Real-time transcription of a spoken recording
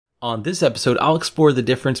On this episode, I'll explore the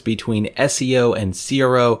difference between SEO and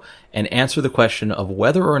CRO and answer the question of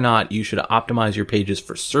whether or not you should optimize your pages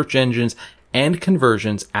for search engines and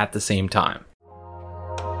conversions at the same time.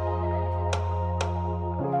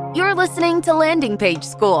 You're listening to Landing Page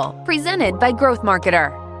School, presented by Growth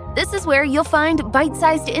Marketer. This is where you'll find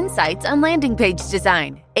bite-sized insights on landing page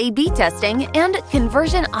design, A/B testing, and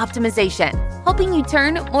conversion optimization, helping you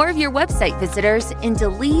turn more of your website visitors into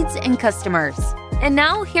leads and customers. And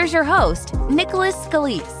now, here's your host, Nicholas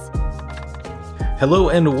Scalise. Hello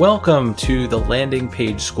and welcome to the Landing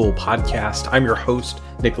Page School podcast. I'm your host,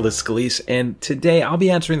 Nicholas Scalise, and today I'll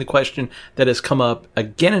be answering the question that has come up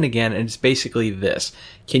again and again, and it's basically this.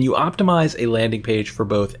 Can you optimize a landing page for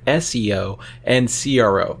both SEO and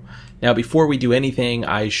CRO? Now, before we do anything,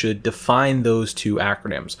 I should define those two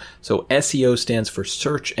acronyms. So SEO stands for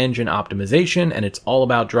Search Engine Optimization, and it's all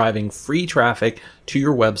about driving free traffic to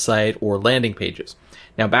your website or landing pages.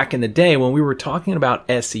 Now, back in the day, when we were talking about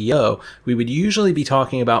SEO, we would usually be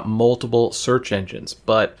talking about multiple search engines,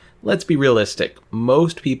 but let's be realistic.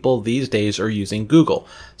 Most people these days are using Google.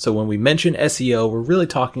 So when we mention SEO, we're really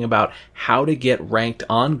talking about how to get ranked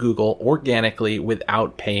on Google organically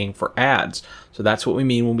without paying for ads. So that's what we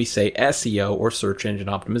mean when we say SEO, or search engine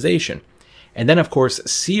optimization. And then, of course,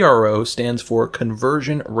 CRO stands for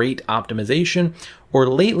conversion rate optimization, or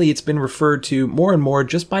lately it's been referred to more and more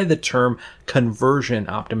just by the term conversion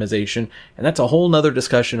optimization. And that's a whole nother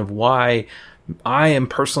discussion of why I am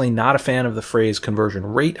personally not a fan of the phrase conversion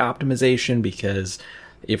rate optimization, because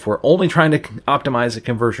if we're only trying to optimize a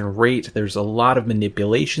conversion rate, there's a lot of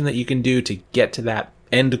manipulation that you can do to get to that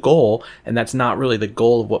end goal, and that's not really the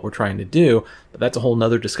goal of what we're trying to do. But that's a whole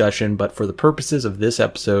nother discussion. But for the purposes of this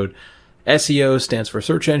episode, SEO stands for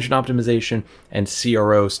search engine optimization, and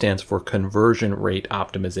CRO stands for conversion rate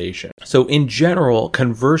optimization. So in general,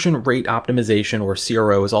 conversion rate optimization, or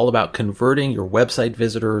CRO, is all about converting your website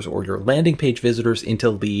visitors or your landing page visitors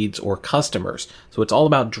into leads or customers. So it's all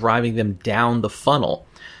about driving them down the funnel.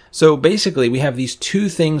 So basically, we have these two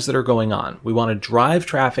things that are going on. We want to drive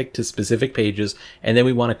traffic to specific pages, and then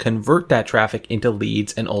we want to convert that traffic into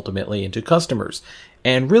leads and ultimately into customers.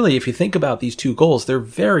 And really, if you think about these two goals, they're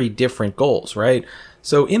very different goals, right?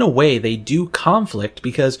 So in a way, they do conflict,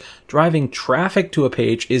 because driving traffic to a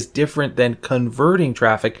page is different than converting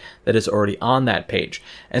traffic that is already on that page.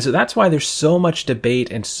 And so that's why there's so much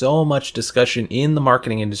debate and so much discussion in the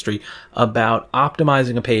marketing industry about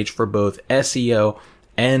optimizing a page for both SEO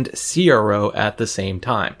and CRO at the same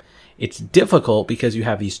time. It's difficult because you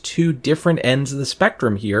have these two different ends of the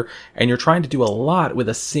spectrum here, and you're trying to do a lot with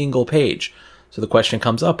a single page. So the question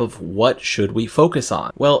comes up of what should we focus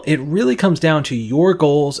on? Well, it really comes down to your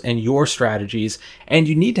goals and your strategies, and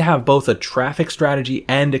you need to have both a traffic strategy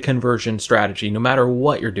and a conversion strategy, no matter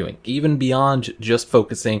what you're doing, even beyond just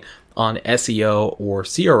focusing on SEO or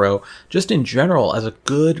CRO. Just in general, as a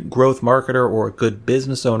good growth marketer or a good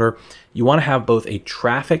business owner, you want to have both a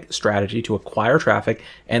traffic strategy to acquire traffic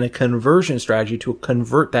and a conversion strategy to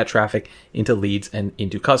convert that traffic into leads and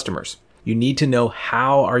into customers. You need to know,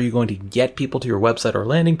 how are you going to get people to your website or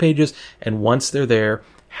landing pages? And once they're there,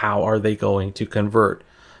 how are they going to convert?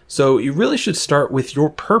 So you really should start with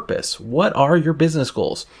your purpose. What are your business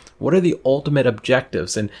goals? What are the ultimate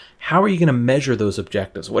objectives? And how are you going to measure those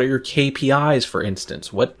objectives? What are your KPIs, for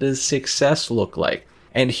instance? What does success look like?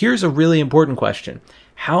 And here's a really important question.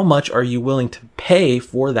 How much are you willing to pay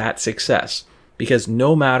for that success? Because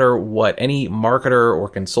no matter what any marketer or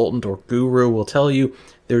consultant or guru will tell you,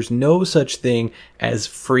 there's no such thing as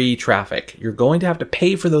free traffic. You're going to have to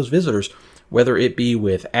pay for those visitors, whether it be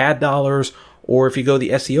with ad dollars, or if you go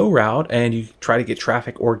the SEO route and you try to get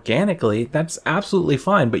traffic organically, that's absolutely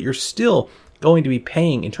fine, but you're still going to be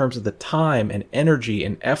paying in terms of the time and energy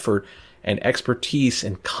and effort and expertise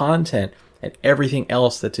and content and everything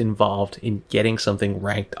else that's involved in getting something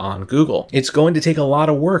ranked on Google. It's going to take a lot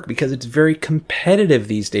of work, because it's very competitive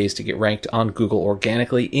these days to get ranked on Google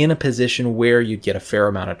organically in a position where you'd get a fair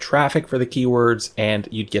amount of traffic for the keywords and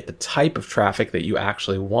you'd get the type of traffic that you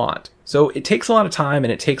actually want. So it takes a lot of time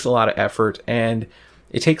and it takes a lot of effort, and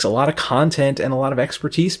it takes a lot of content and a lot of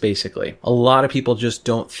expertise, basically. A lot of people just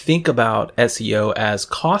don't think about SEO as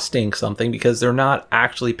costing something, because they're not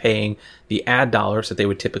actually paying the ad dollars that they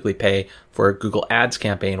would typically pay for a Google Ads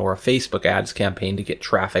campaign or a Facebook Ads campaign to get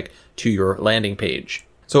traffic to your landing page.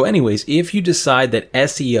 So anyways, if you decide that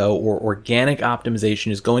SEO or organic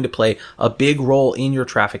optimization is going to play a big role in your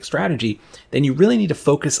traffic strategy, then you really need to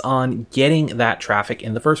focus on getting that traffic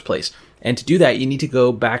in the first place. And to do that, you need to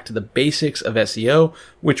go back to the basics of SEO,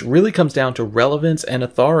 which really comes down to relevance and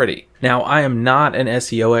authority. Now, I am not an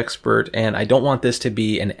SEO expert, and I don't want this to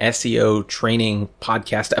be an SEO training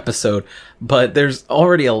podcast episode, but there's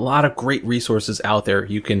already a lot of great resources out there.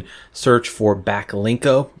 You can search for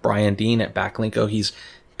Backlinko, Brian Dean at Backlinko. He's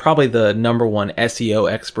probably the number one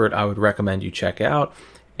SEO expert I would recommend you check out.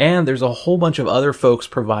 And there's a whole bunch of other folks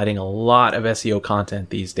providing a lot of SEO content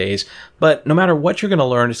these days. But no matter what you're going to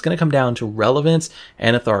learn, it's going to come down to relevance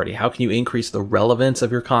and authority. How can you increase the relevance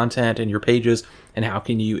of your content and your pages? And how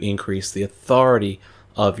can you increase the authority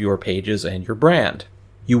of your pages and your brand?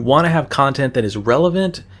 You want to have content that is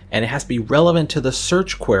relevant, and it has to be relevant to the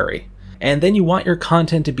search query. And then you want your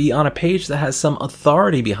content to be on a page that has some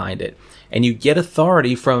authority behind it. And you get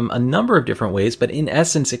authority from a number of different ways, but in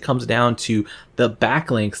essence, it comes down to the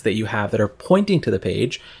backlinks that you have that are pointing to the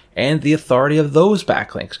page and the authority of those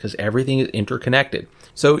backlinks, because everything is interconnected.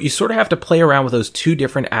 So you sort of have to play around with those two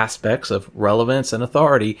different aspects of relevance and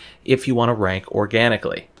authority if you want to rank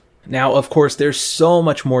organically. Now, of course, there's so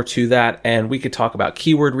much more to that, and we could talk about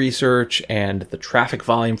keyword research and the traffic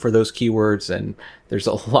volume for those keywords, and there's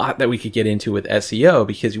a lot that we could get into with SEO,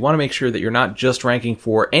 because you want to make sure that you're not just ranking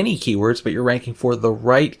for any keywords, but you're ranking for the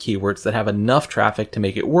right keywords that have enough traffic to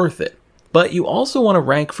make it worth it. But you also want to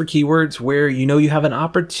rank for keywords where you know you have an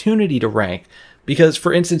opportunity to rank. Because,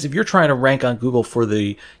 for instance, if you're trying to rank on Google for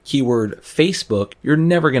the keyword Facebook, you're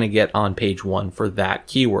never going to get on page 1 for that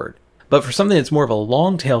keyword. But for something that's more of a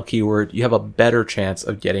long tail keyword, you have a better chance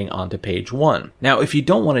of getting onto page 1. Now, if you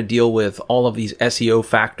don't want to deal with all of these SEO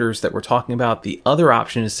factors that we're talking about, the other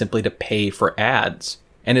option is simply to pay for ads.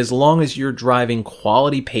 And as long as you're driving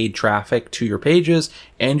quality paid traffic to your pages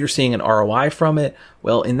and you're seeing an ROI from it,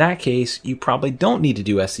 well, in that case, you probably don't need to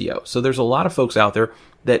do SEO. So there's a lot of folks out there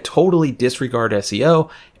that totally disregard SEO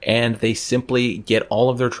and they simply get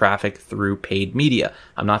all of their traffic through paid media.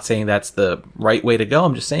 I'm not saying that's the right way to go.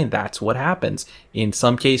 I'm just saying that's what happens. In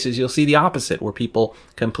some cases, you'll see the opposite, where people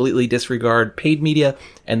completely disregard paid media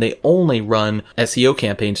and they only run SEO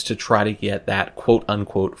campaigns to try to get that quote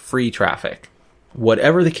unquote free traffic.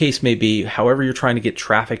 Whatever the case may be, however you're trying to get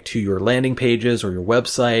traffic to your landing pages or your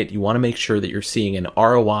website, you want to make sure that you're seeing an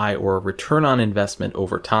ROI or a return on investment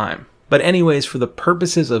over time. But anyways, for the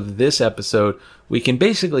purposes of this episode, we can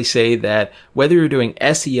basically say that whether you're doing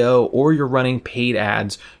SEO or you're running paid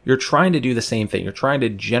ads, you're trying to do the same thing. You're trying to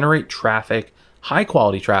generate traffic, high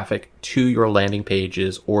quality traffic, to your landing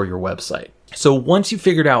pages or your website. So once you've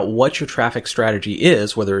figured out what your traffic strategy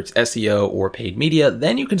is, whether it's SEO or paid media,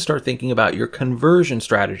 then you can start thinking about your conversion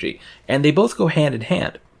strategy. And they both go hand in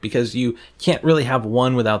hand, because you can't really have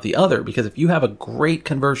one without the other. Because if you have a great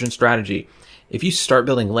conversion strategy, if you start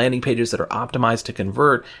building landing pages that are optimized to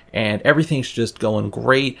convert and everything's just going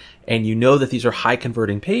great and you know that these are high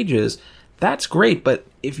converting pages, that's great. But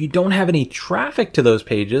if you don't have any traffic to those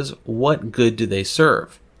pages, what good do they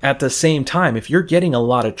serve? At the same time, if you're getting a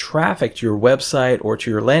lot of traffic to your website or to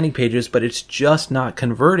your landing pages, but it's just not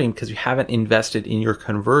converting because you haven't invested in your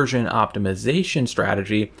conversion optimization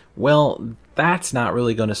strategy, well, that's not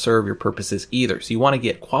really going to serve your purposes either. So you want to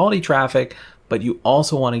get quality traffic, but you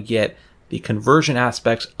also want to get the conversion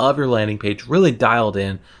aspects of your landing page really dialed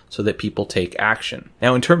in so that people take action.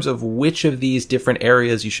 Now, in terms of which of these different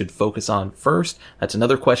areas you should focus on first, that's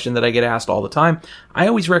another question that I get asked all the time. I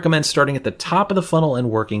always recommend starting at the top of the funnel and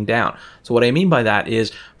working down. So what I mean by that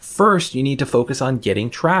is, first, you need to focus on getting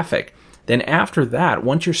traffic. Then after that,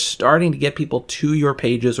 once you're starting to get people to your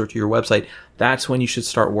pages or to your website, that's when you should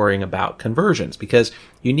start worrying about conversions, because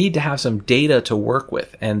you need to have some data to work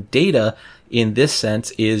with. And data in this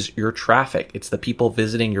sense is your traffic. It's the people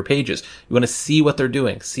visiting your pages. You want to see what they're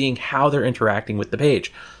doing, seeing how they're interacting with the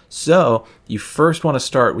page. So you first want to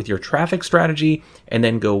start with your traffic strategy and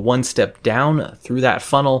then go one step down through that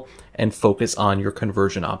funnel and focus on your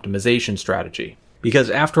conversion optimization strategy. Because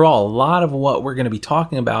after all, a lot of what we're going to be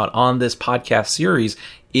talking about on this podcast series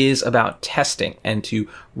is about testing, and to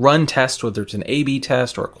run tests, whether it's an A/B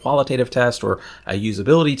test or a qualitative test or a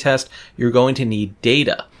usability test, you're going to need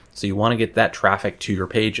data. So you want to get that traffic to your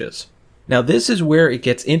pages. Now, this is where it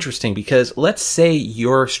gets interesting, because let's say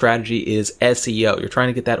your strategy is SEO. You're trying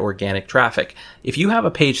to get that organic traffic. If you have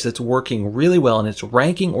a page that's working really well and it's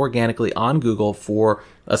ranking organically on Google for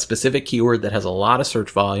a specific keyword that has a lot of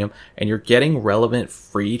search volume, and you're getting relevant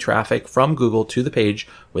free traffic from Google to the page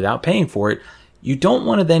without paying for it, you don't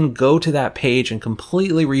want to then go to that page and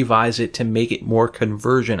completely revise it to make it more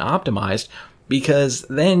conversion optimized, because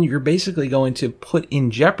then you're basically going to put in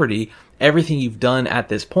jeopardy everything you've done at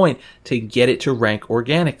this point to get it to rank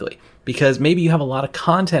organically. Because maybe you have a lot of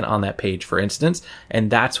content on that page, for instance, and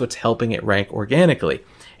that's what's helping it rank organically.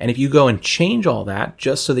 And if you go and change all that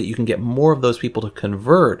just so that you can get more of those people to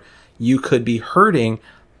convert, you could be hurting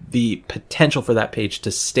the potential for that page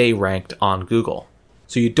to stay ranked on Google.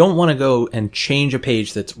 So you don't want to go and change a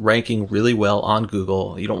page that's ranking really well on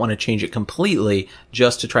Google. You don't want to change it completely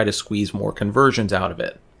just to try to squeeze more conversions out of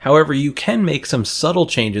it. However, you can make some subtle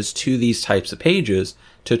changes to these types of pages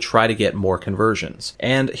to try to get more conversions.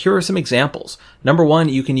 And here are some examples. Number one,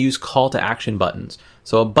 you can use call to action buttons.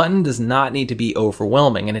 So a button does not need to be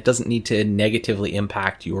overwhelming, and it doesn't need to negatively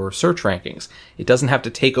impact your search rankings. It doesn't have to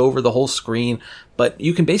take over the whole screen, but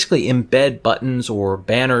you can basically embed buttons or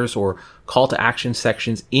banners or call to action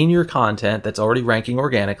sections in your content that's already ranking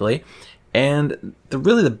organically. And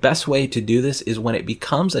really the best way to do this is when it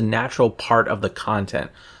becomes a natural part of the content.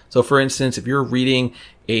 So for instance, if you're reading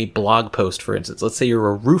a blog post, for instance, let's say you're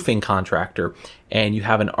a roofing contractor and you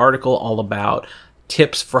have an article all about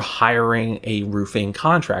tips for hiring a roofing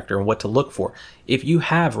contractor and what to look for. If you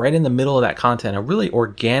have right in the middle of that content a really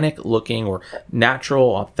organic looking or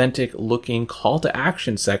natural, authentic looking call to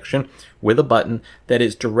action section with a button that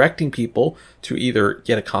is directing people to either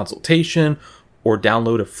get a consultation or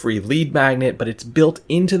download a free lead magnet, but it's built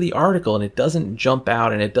into the article and it doesn't jump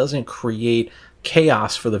out and it doesn't create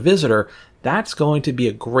chaos for the visitor, that's going to be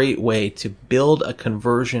a great way to build a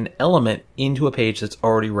conversion element into a page that's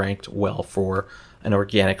already ranked well for an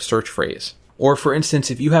organic search phrase. Or for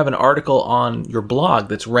instance, if you have an article on your blog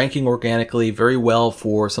that's ranking organically very well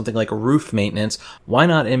for something like a roof maintenance, why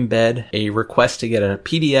not embed a request to get a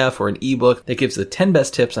PDF or an ebook that gives the 10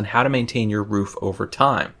 best tips on how to maintain your roof over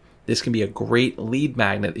time? This can be a great lead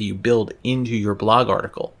magnet that you build into your blog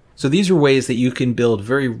article. So these are ways that you can build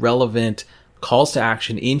very relevant calls to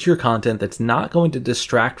action into your content that's not going to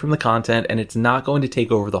distract from the content and it's not going to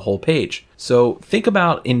take over the whole page. So think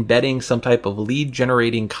about embedding some type of lead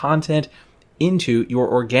generating content into your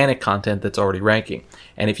organic content that's already ranking.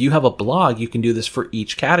 And if you have a blog, you can do this for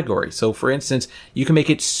each category. So for instance, you can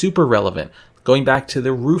make it super relevant. Going back to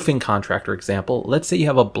the roofing contractor example, let's say you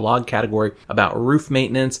have a blog category about roof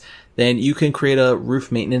maintenance, then you can create a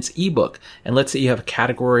roof maintenance ebook. And let's say you have a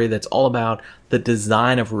category that's all about the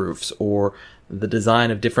design of roofs or the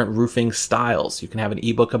design of different roofing styles. You can have an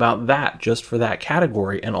ebook about that just for that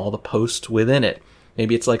category and all the posts within it.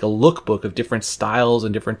 Maybe it's like a lookbook of different styles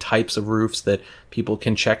and different types of roofs that people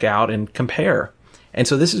can check out and compare. And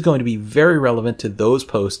so this is going to be very relevant to those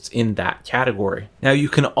posts in that category. Now you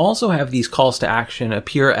can also have these calls to action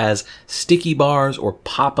appear as sticky bars or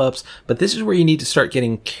pop-ups, but this is where you need to start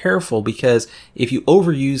getting careful because if you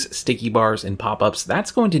overuse sticky bars and pop-ups,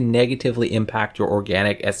 that's going to negatively impact your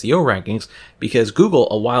organic SEO rankings because Google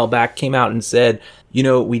a while back came out and said,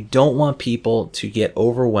 we don't want people to get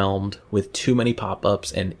overwhelmed with too many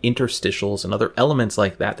pop-ups and interstitials and other elements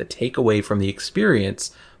like that that take away from the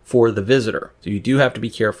experience for the visitor. So you do have to be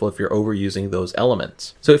careful if you're overusing those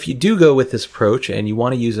elements. So if you do go with this approach and you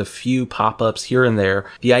want to use a few pop-ups here and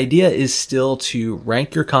there, the idea is still to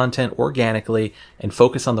rank your content organically and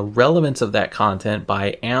focus on the relevance of that content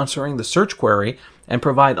by answering the search query and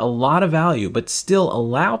provide a lot of value, but still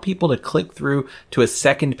allow people to click through to a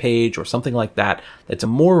second page or something like that that's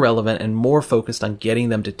more relevant and more focused on getting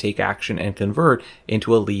them to take action and convert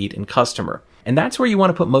into a lead and customer. And that's where you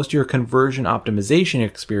want to put most of your conversion optimization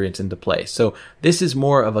experience into play. So this is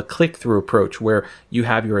more of a click-through approach where you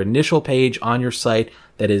have your initial page on your site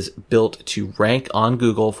that is built to rank on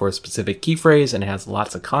Google for a specific key phrase and it has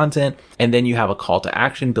lots of content. And then you have a call to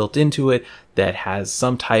action built into it that has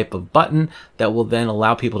some type of button that will then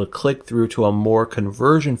allow people to click through to a more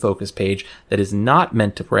conversion focused page that is not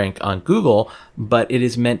meant to rank on Google, but it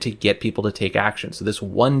is meant to get people to take action. So this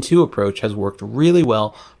 1-2 approach has worked really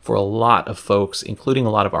well for a lot of folks, including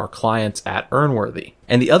a lot of our clients at Earnworthy.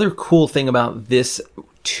 And the other cool thing about this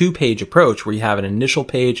 2-page approach where you have an initial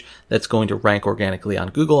page that's going to rank organically on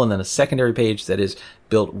Google and then a secondary page that is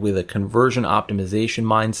built with a conversion optimization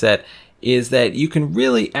mindset is that you can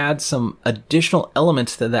really add some additional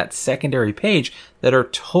elements to that secondary page that are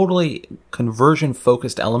totally conversion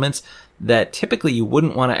focused elements that typically you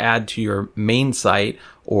wouldn't want to add to your main site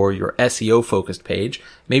or your SEO focused page.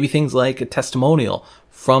 Maybe things like a testimonial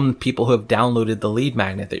from people who have downloaded the lead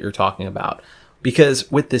magnet that you're talking about. Because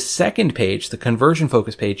with the second page, the conversion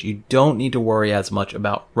focus page, you don't need to worry as much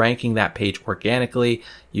about ranking that page organically.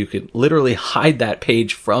 You could literally hide that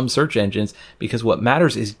page from search engines because what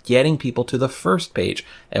matters is getting people to the first page.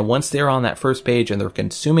 And once they're on that first page and they're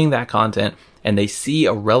consuming that content and they see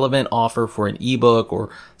a relevant offer for an ebook or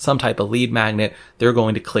some type of lead magnet, they're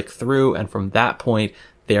going to click through. And from that point,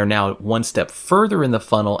 they are now one step further in the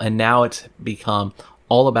funnel. And now it's become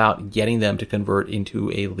all about getting them to convert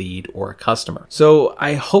into a lead or a customer. So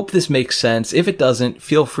I hope this makes sense. If it doesn't,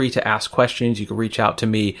 feel free to ask questions. You can reach out to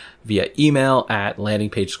me via email at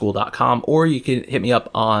landingpageschool.com, or you can hit me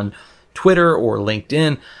up on Twitter or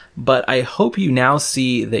LinkedIn. But I hope you now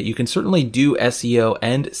see that you can certainly do SEO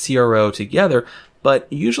and CRO together,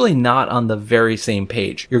 but usually not on the very same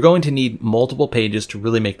page. You're going to need multiple pages to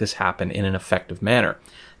really make this happen in an effective manner.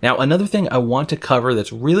 Now, another thing I want to cover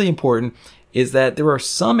that's really important is that there are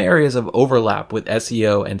some areas of overlap with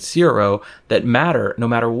SEO and CRO that matter no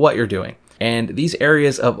matter what you're doing. And these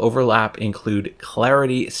areas of overlap include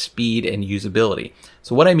clarity, speed, and usability.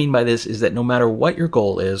 So what I mean by this is that no matter what your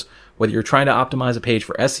goal is, whether you're trying to optimize a page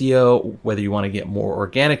for SEO, whether you want to get more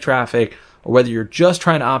organic traffic, or whether you're just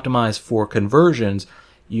trying to optimize for conversions,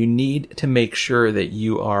 you need to make sure that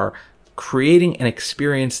you are creating an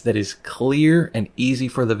experience that is clear and easy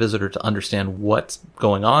for the visitor to understand what's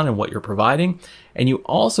going on and what you're providing. And you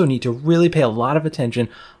also need to really pay a lot of attention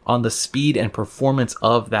on the speed and performance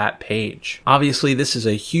of that page. Obviously, this is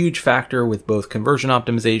a huge factor with both conversion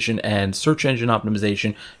optimization and search engine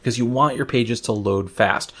optimization because you want your pages to load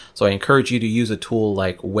fast. So I encourage you to use a tool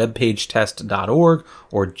like webpagetest.org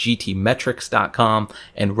or gtmetrics.com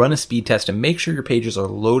and run a speed test and make sure your pages are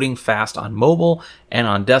loading fast on mobile and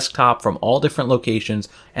on desktop from all different locations.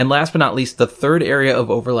 And last but not least, the third area of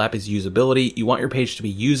overlap is usability. You want your page to be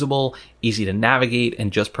usable, easy to navigate,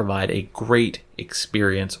 and just provide a great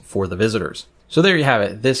experience for the visitors. So there you have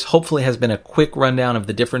it. This hopefully has been a quick rundown of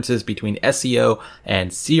the differences between SEO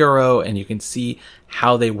and CRO, and you can see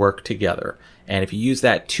how they work together. And if you use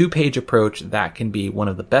that two-page approach, that can be one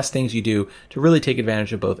of the best things you do to really take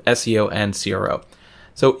advantage of both SEO and CRO.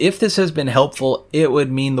 So if this has been helpful, it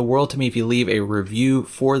would mean the world to me if you leave a review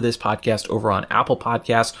for this podcast over on Apple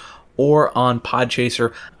Podcasts or on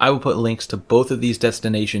Podchaser. I will put links to both of these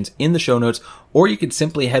destinations in the show notes, or you could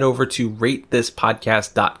simply head over to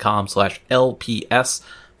ratethispodcast.com/LPS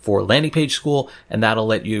for Landing Page School, and that'll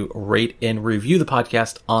let you rate and review the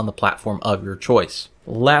podcast on the platform of your choice.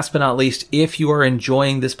 Last but not least, if you are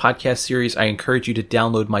enjoying this podcast series, I encourage you to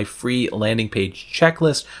download my free landing page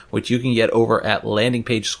checklist, which you can get over at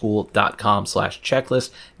landingpageschool.com/checklist.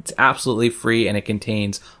 It's absolutely free, and it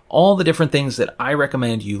contains all the different things that I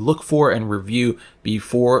recommend you look for and review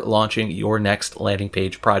before launching your next landing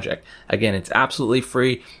page project. Again, it's absolutely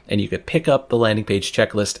free, and you can pick up the landing page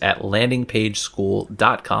checklist at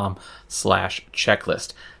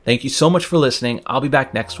landingpageschool.com/checklist. Thank you so much for listening. I'll be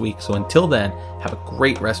back next week. So until then, have a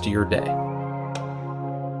great rest of your day.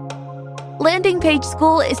 Landing Page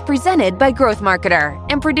School is presented by Growth Marketer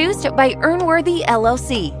and produced by Earnworthy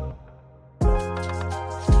LLC.